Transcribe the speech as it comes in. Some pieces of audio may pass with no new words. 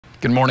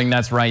Good morning.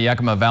 That's right.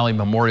 Yakima Valley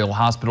Memorial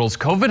Hospital's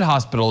COVID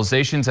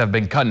hospitalizations have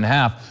been cut in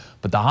half,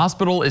 but the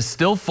hospital is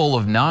still full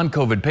of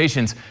non-COVID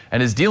patients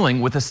and is dealing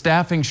with a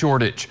staffing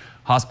shortage.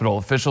 Hospital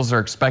officials are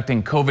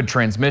expecting COVID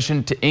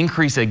transmission to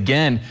increase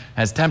again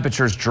as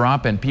temperatures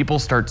drop and people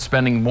start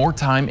spending more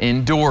time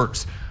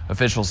indoors.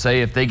 Officials say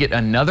if they get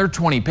another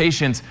 20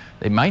 patients,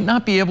 they might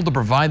not be able to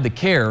provide the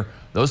care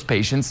those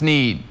patients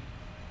need.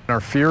 Our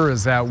fear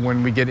is that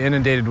when we get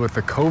inundated with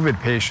the COVID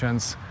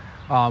patients,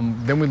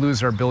 then we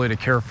lose our ability to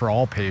care for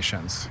all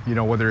patients,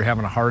 whether you're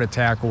having a heart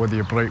attack or whether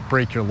you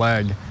break your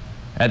leg.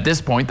 At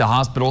this point, the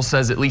hospital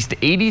says at least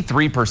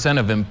 83%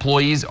 of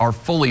employees are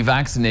fully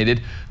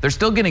vaccinated. They're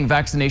still getting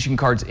vaccination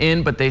cards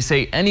in, but they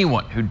say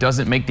anyone who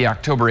doesn't make the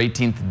October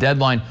 18th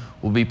deadline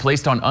will be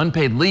placed on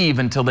unpaid leave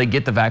until they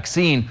get the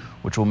vaccine,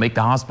 which will make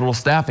the hospital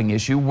staffing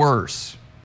issue worse.